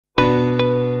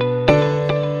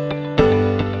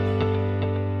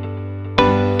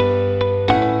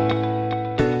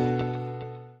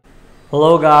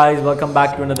Hello guys, welcome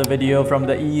back to another video from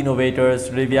the E-Innovators.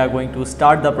 Today we are going to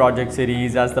start the project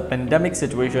series as the pandemic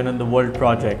situation in the world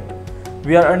project.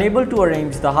 We are unable to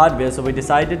arrange the hardware, so we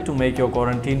decided to make your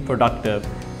quarantine productive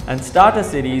and start a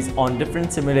series on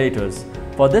different simulators.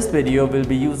 For this video, we'll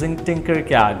be using Tinker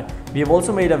CAD. We have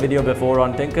also made a video before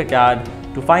on Tinker CAD.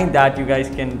 To find that, you guys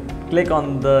can click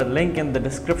on the link in the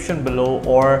description below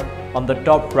or on the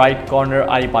top right corner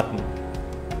I button.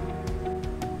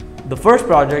 The first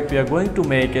project we are going to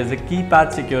make is a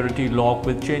keypad security lock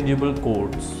with changeable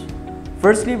codes.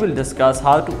 Firstly, we'll discuss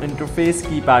how to interface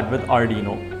keypad with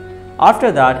Arduino.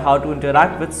 After that, how to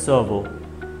interact with Servo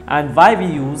and why we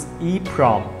use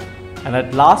EEPROM. And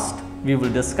at last, we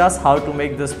will discuss how to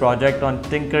make this project on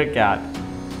Tinker CAD.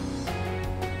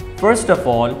 First of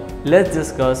all, let's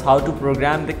discuss how to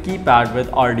program the keypad with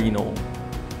Arduino.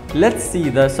 Let's see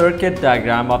the circuit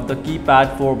diagram of the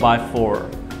keypad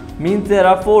 4x4. Means there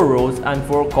are 4 rows and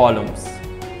 4 columns.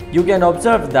 You can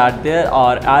observe that there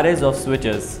are arrays of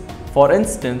switches. For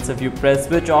instance, if you press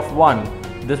switch off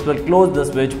 1, this will close the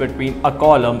switch between a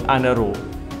column and a row.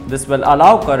 This will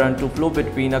allow current to flow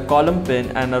between a column pin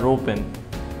and a row pin.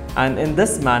 And in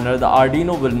this manner, the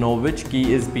Arduino will know which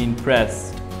key is being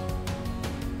pressed.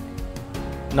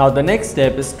 Now the next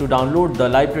step is to download the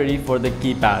library for the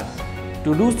keypad.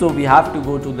 To do so, we have to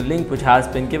go to the link which has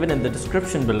been given in the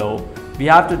description below. We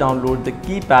have to download the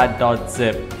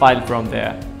keypad.zip file from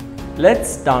there.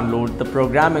 Let's download the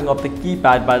programming of the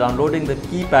keypad by downloading the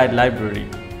Keypad Library.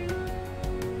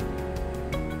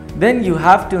 Then you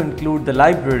have to include the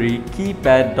library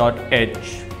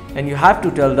keypad.h and you have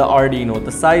to tell the Arduino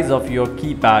the size of your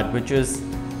keypad, which is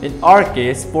in our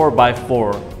case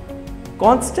 4x4.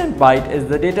 Constant byte is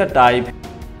the data type.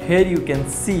 Here you can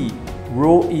see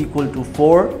row equal to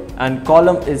 4 and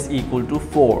column is equal to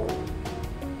 4.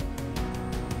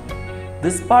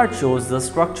 This part shows the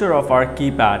structure of our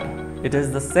keypad. It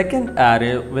is the second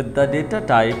array with the data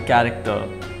type character.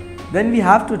 Then we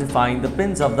have to define the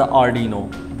pins of the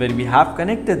Arduino, where we have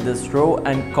connected this row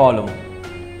and column.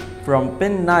 From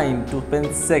pin 9 to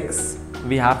pin 6,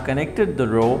 we have connected the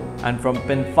row, and from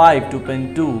pin 5 to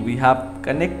pin 2, we have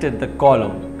connected the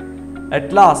column.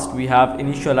 At last, we have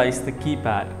initialized the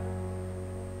keypad.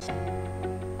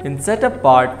 In setup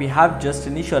part, we have just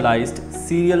initialized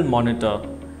serial monitor.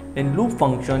 In loop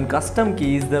function, custom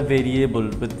key is the variable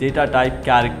with data type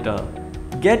character.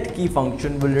 Get key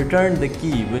function will return the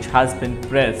key which has been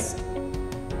pressed.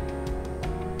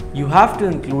 You have to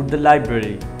include the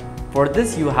library. For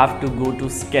this, you have to go to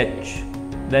sketch,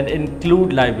 then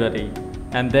include library,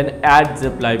 and then add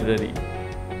zip library.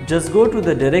 Just go to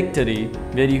the directory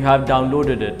where you have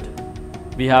downloaded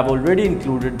it. We have already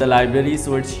included the library,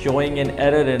 so it's showing an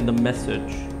error in the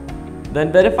message. Then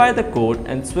verify the code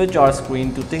and switch our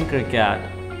screen to Tinker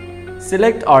CAD.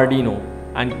 Select Arduino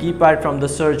and keypad from the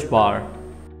search bar.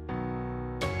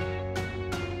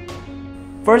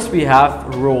 First we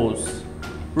have rows.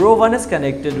 Row 1 is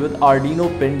connected with Arduino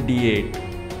pin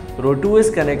D8. Row 2 is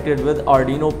connected with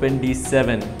Arduino pin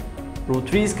D7. Row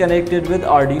 3 is connected with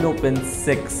Arduino pin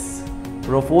 6.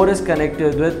 Row 4 is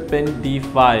connected with pin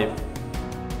D5.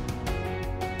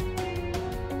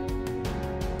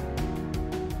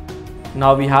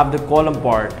 Now we have the column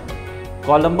part.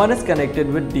 Column 1 is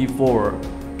connected with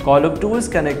D4. Column 2 is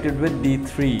connected with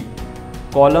D3.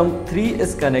 Column 3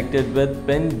 is connected with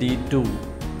pin D2.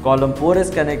 Column 4 is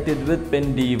connected with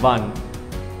pin D1.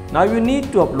 Now you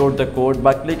need to upload the code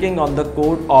by clicking on the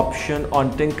code option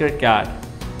on Tinker CAD.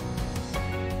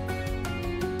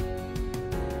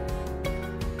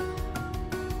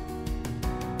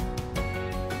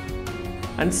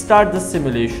 And start the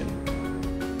simulation.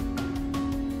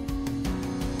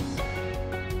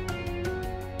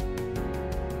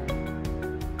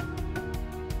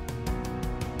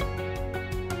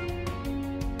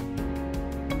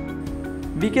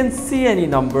 We can see any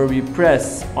number we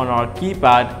press on our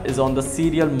keypad is on the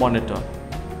serial monitor.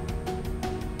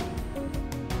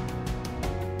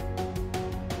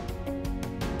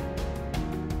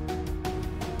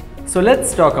 So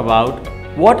let's talk about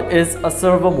what is a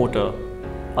servo-motor.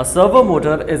 A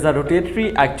servo-motor is a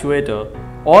rotatory actuator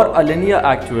or a linear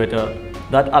actuator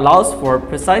that allows for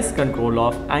precise control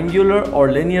of angular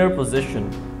or linear position,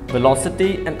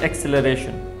 velocity and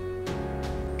acceleration.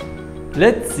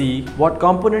 Let's see what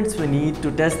components we need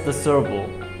to test the servo.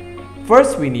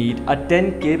 First, we need a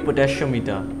 10K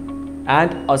potentiometer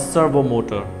and a servo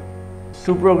motor.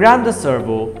 To program the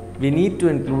servo, we need to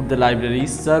include the library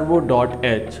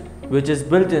servo.h, which is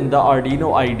built in the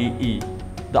Arduino IDE.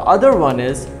 The other one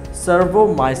is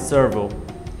servo my servo.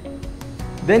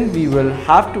 Then we will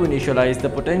have to initialize the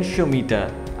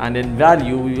potentiometer and in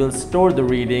value we will store the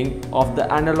reading of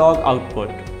the analog output.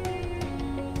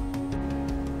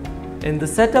 In the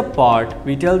setup part,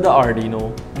 we tell the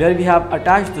Arduino where we have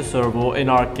attached the servo in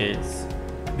our case.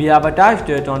 We have attached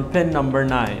it on pin number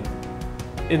 9.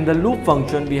 In the loop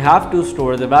function, we have to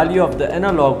store the value of the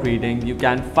analog reading. You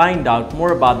can find out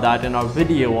more about that in our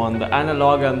video on the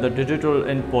analog and the digital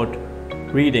input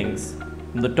readings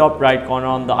in the top right corner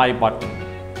on the I button.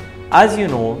 As you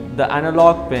know, the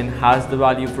analog pin has the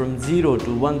value from 0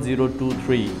 to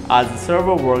 1023 as the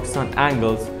servo works on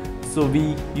angles, so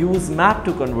we use map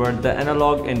to convert the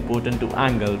analog input into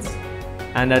angles.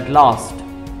 And at last,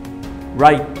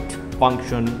 right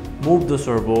function move the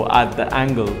servo at the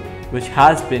angle which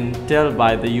has been told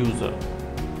by the user.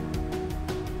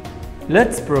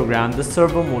 Let's program the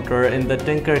servo motor in the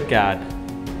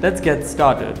TinkerCAD. Let's get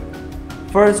started.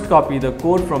 First, copy the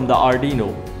code from the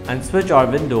Arduino and switch our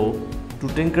window to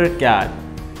TinkerCAD,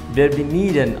 where we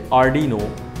need an Arduino,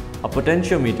 a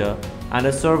potentiometer and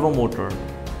a servo motor.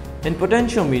 In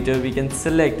potentiometer, we can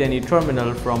select any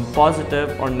terminal from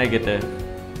positive or negative,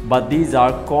 but these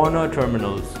are corner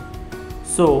terminals.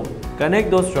 So,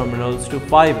 connect those terminals to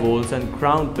 5 volts and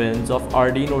ground pins of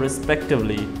Arduino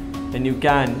respectively, and you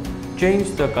can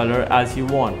change the color as you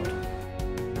want.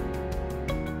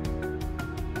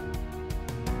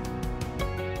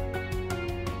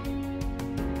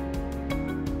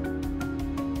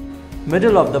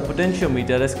 Middle of the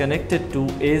potentiometer is connected to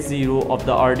A0 of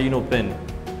the Arduino pin.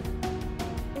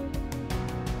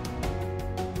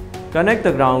 Connect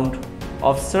the ground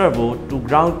of servo to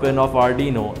ground pin of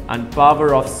Arduino and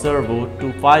power of servo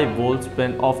to 5 volts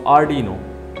pin of Arduino.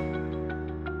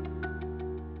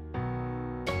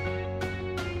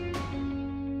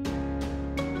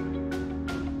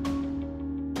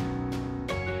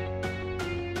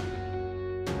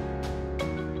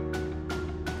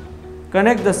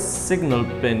 Connect the signal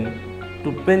pin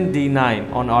to pin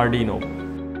D9 on Arduino.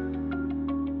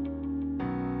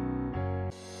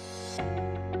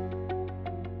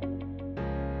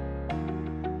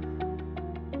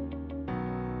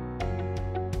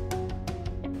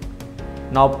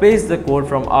 Now paste the code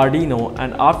from Arduino,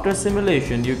 and after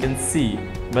simulation you can see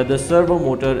whether the servo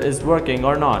motor is working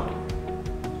or not.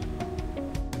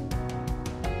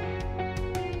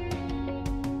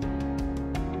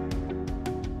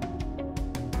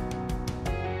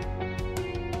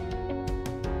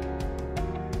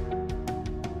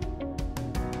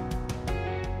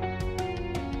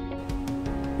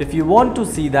 If you want to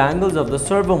see the angles of the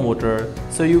servo motor,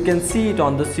 so you can see it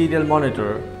on the serial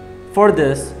monitor. For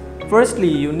this, firstly,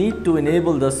 you need to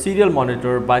enable the serial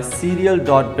monitor by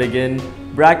serial.begin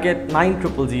bracket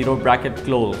 9000 bracket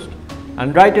closed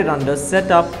and write it under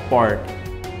setup part.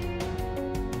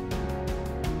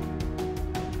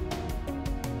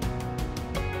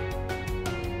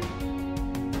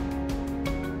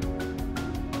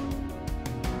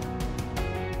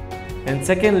 And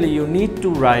secondly, you need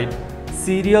to write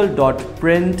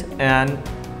serial.print and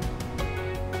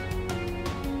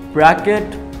bracket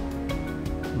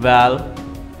val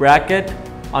bracket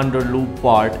under loop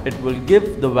part. It will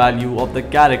give the value of the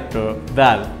character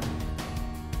val.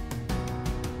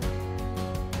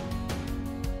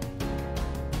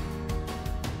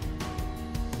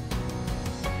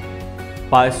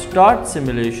 By start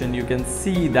simulation, you can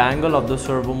see the angle of the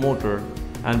servo motor,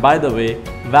 and by the way,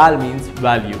 val means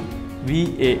value,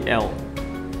 VAL.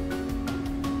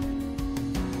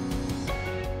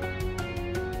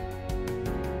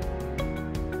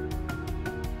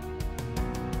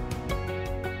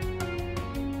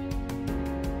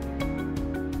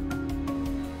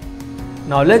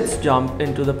 Now let's jump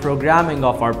into the programming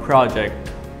of our project.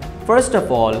 First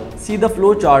of all, see the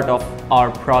flowchart of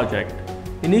our project.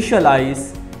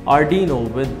 Initialize Arduino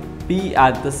with B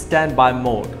at the standby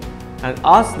mode and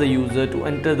ask the user to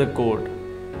enter the code.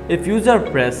 If user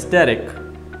press static,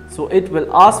 so it will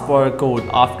ask for a code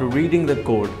after reading the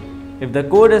code. If the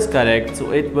code is correct,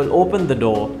 so it will open the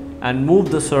door and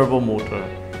move the servo motor.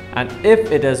 And if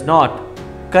it is not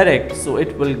correct, so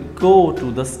it will go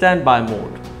to the standby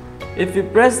mode. If we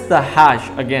press the hash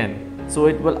again, so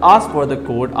it will ask for the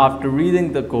code after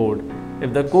reading the code.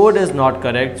 If the code is not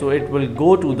correct, so it will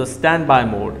go to the standby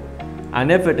mode. And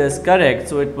if it is correct,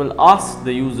 so it will ask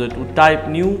the user to type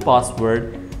new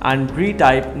password and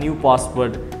retype new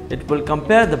password. It will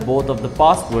compare the both of the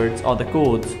passwords or the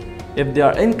codes. If they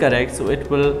are incorrect, so it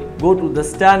will go to the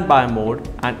standby mode,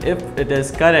 and if it is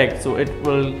correct, so it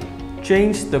will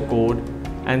change the code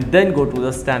and then go to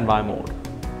the standby mode.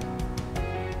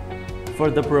 For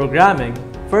the programming,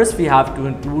 first we have to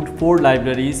include 4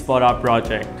 libraries for our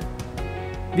project.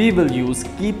 We will use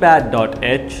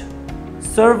Keypad.h,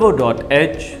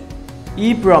 servo.h,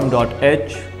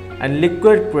 eprom.h and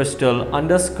liquid crystal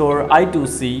underscore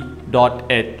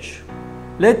I2C.h.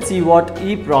 Let's see what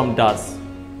EEPROM does.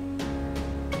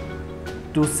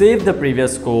 To save the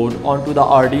previous code onto the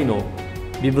Arduino,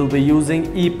 we will be using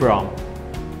EEPROM.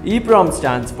 EEPROM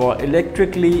stands for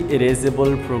Electrically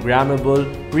Erasable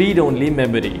Programmable Read-Only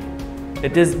Memory.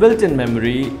 It is built-in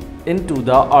memory into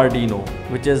the Arduino,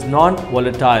 which is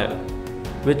non-volatile,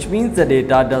 which means the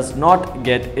data does not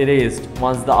get erased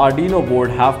once the Arduino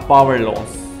board have power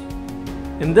loss.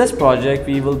 In this project,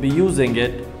 we will be using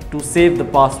it to save the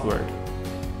password.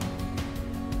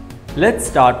 Let's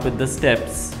start with the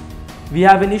steps. We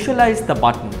have initialized the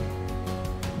button.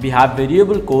 We have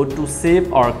variable code to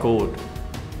save our code.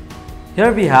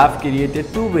 Here we have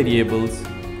created two variables,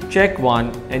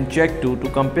 check1 and check2, to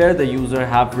compare the user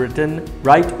have written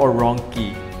right or wrong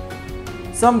key.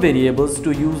 Some variables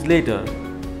to use later,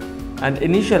 and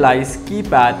initialize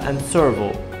keypad and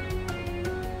servo.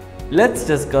 Let's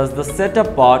discuss the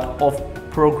setup part of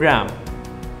program.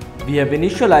 We have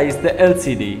initialized the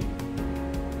LCD.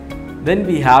 Then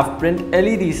we have print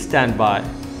LED standby.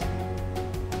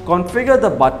 Configure the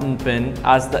button pin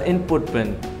as the input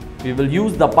pin. We will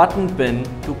use the button pin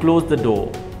to close the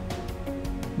door.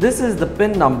 This is the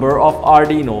pin number of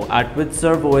Arduino at which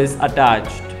servo is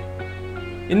attached.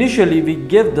 Initially, we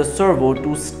give the servo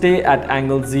to stay at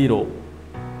angle 0,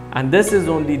 and this is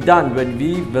only done when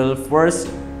we will first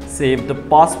save the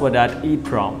password at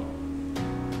EEPROM.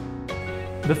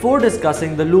 Before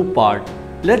discussing the loop part,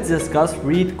 let's discuss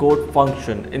read code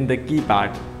function in the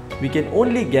keypad. We can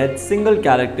only get single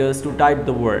characters to type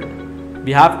the word.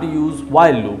 We have to use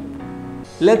while loop.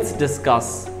 Let's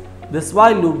discuss. This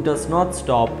while loop does not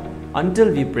stop until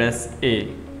we press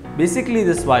A. Basically,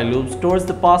 this while loop stores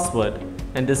the password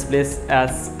and displays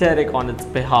as static on its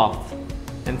behalf.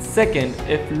 And second,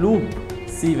 if loop,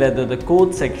 see whether the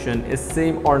code section is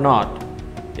same or not.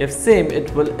 If same, it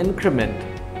will increment,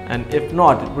 and if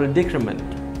not, it will decrement.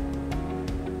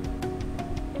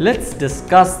 Let's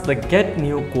discuss the get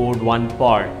new code 1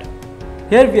 part.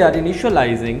 Here we are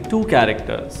initializing two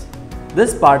characters.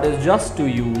 This part is just to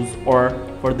use or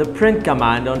for the print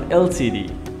command on LCD.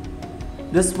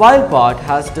 This while part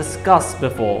has discussed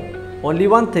before. Only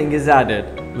one thing is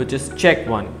added, which is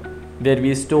check1, where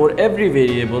we store every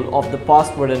variable of the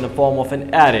password in the form of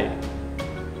an array.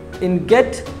 In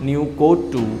get new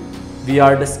code 2, we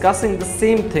are discussing the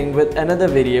same thing with another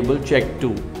variable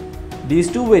check2.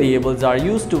 These two variables are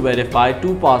used to verify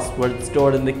two passwords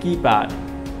stored in the keypad.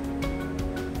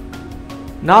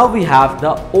 Now we have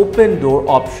the open door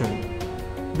option.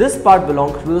 This part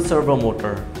belongs to the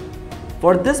Servo-Motor.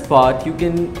 For this part, you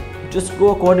can just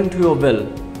go according to your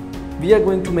will. We are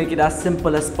going to make it as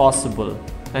simple as possible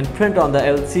and print on the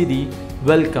LCD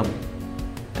welcome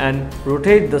and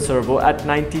rotate the servo at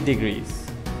 90 degrees.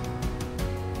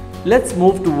 Let's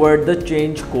move toward the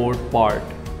change code part.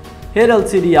 Here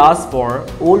LCD asks for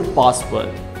old password.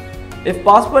 If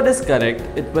password is correct,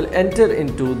 it will enter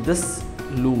into this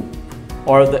loop,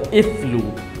 or the if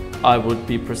loop. I would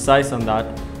be precise on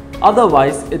that.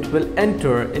 Otherwise, it will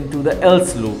enter into the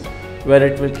else loop, where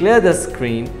it will clear the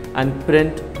screen and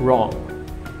print wrong.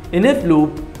 In if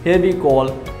loop, here we call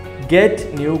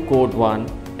get new code 1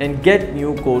 and get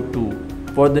new code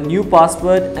 2 for the new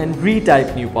password and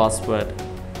retype new password.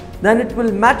 Then it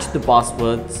will match the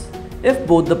passwords. If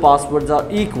both the passwords are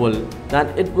equal, then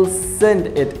it will send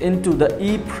it into the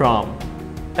EEPROM.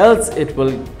 Else it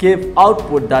will give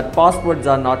output that passwords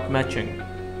are not matching.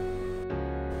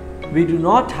 We do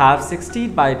not have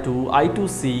 16:2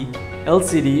 I2C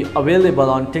LCD available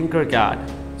on TinkerCAD,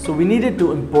 so we needed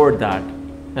to import that.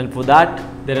 And for that,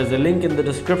 there is a link in the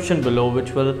description below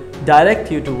which will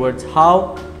direct you towards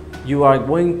how you are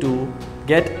going to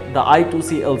get the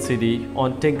I2C LCD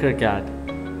on TinkerCAD.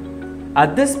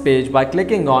 At this page, by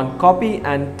clicking on Copy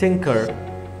and Tinker,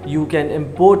 you can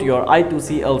import your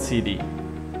I2C LCD.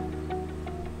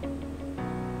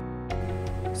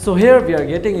 So here we are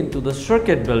getting into the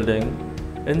circuit building.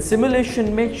 In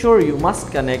simulation, make sure you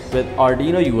must connect with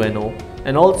Arduino UNO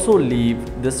and also leave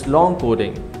this long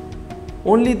coding.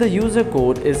 Only the user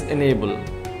code is enabled.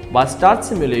 By start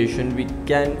simulation, we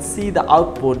can see the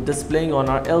output displaying on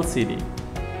our LCD.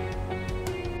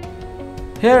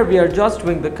 Here we are just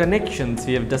doing the connections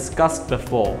we have discussed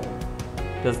before.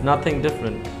 There's nothing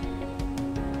different.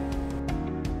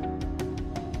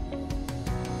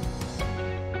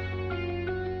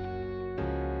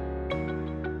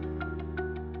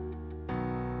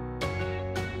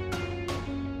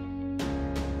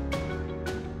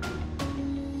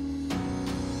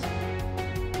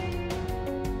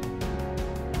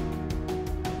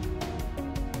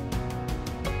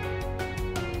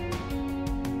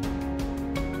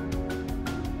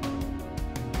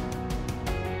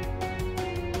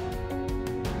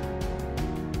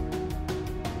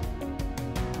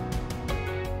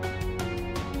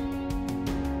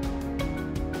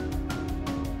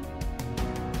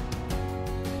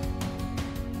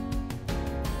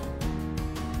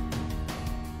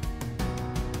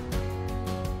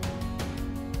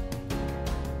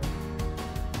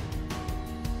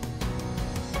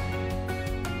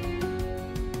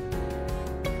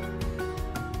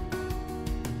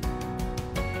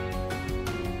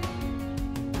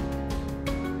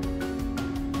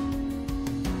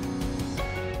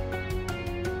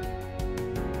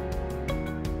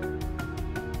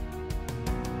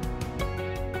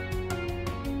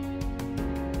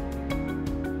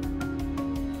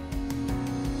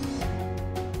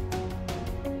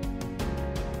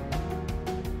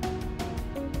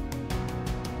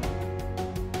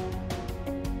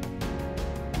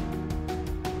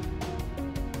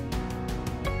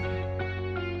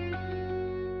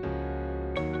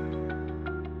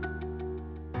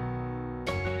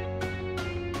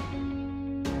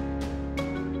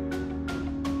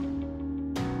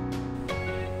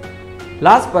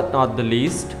 Last but not the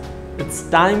least, it's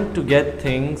time to get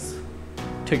things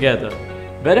together.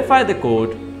 Verify the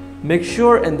code. Make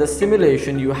sure in the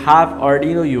simulation you have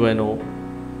Arduino UNO.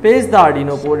 Paste the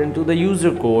Arduino code into the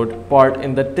user code part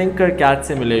in the TinkerCAD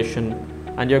simulation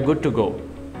and you're good to go.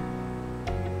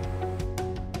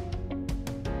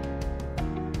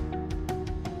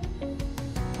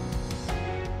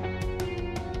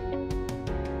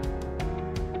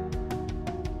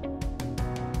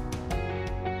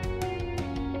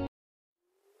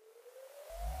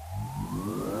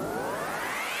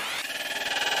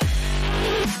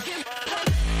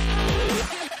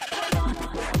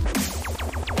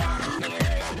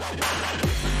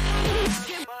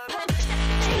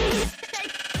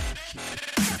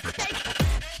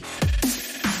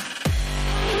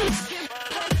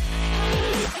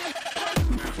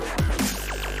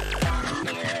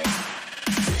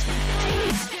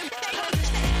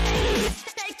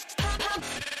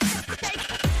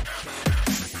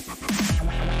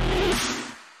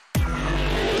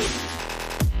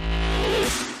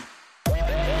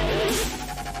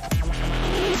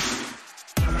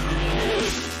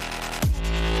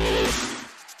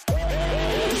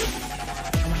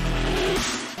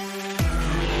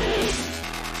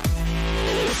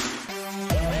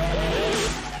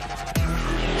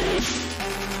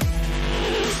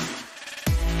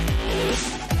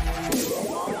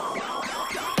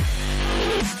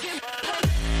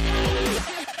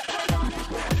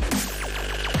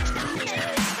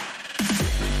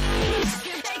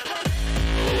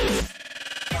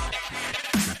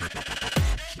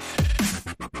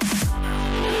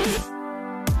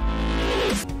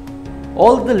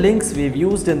 All the links we've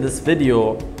used in this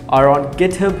video are on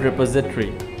GitHub repository.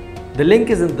 The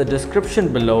link is in the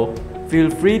description below.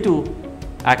 Feel free to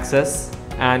access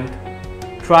and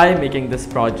try making this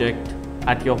project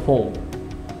at your home.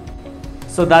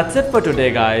 So that's it for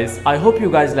today guys. I hope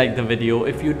you guys liked the video.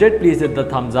 If you did, please hit the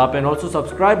thumbs up and also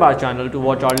subscribe our channel to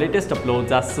watch our latest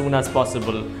uploads as soon as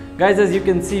possible. Guys, as you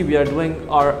can see, we are doing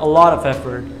a lot of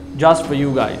effort just for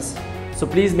you guys. So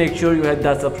please make sure you hit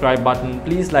that subscribe button.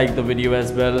 Please like the video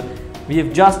as well. We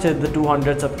have just hit the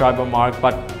 200 subscriber mark,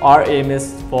 but our aim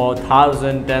is for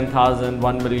 1,000, 10,000,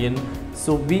 1 million.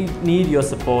 So we need your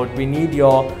support. We need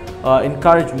your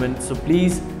encouragement. So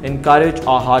please encourage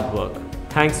our hard work.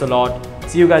 Thanks a lot.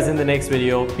 See you guys in the next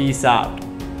video. Peace out.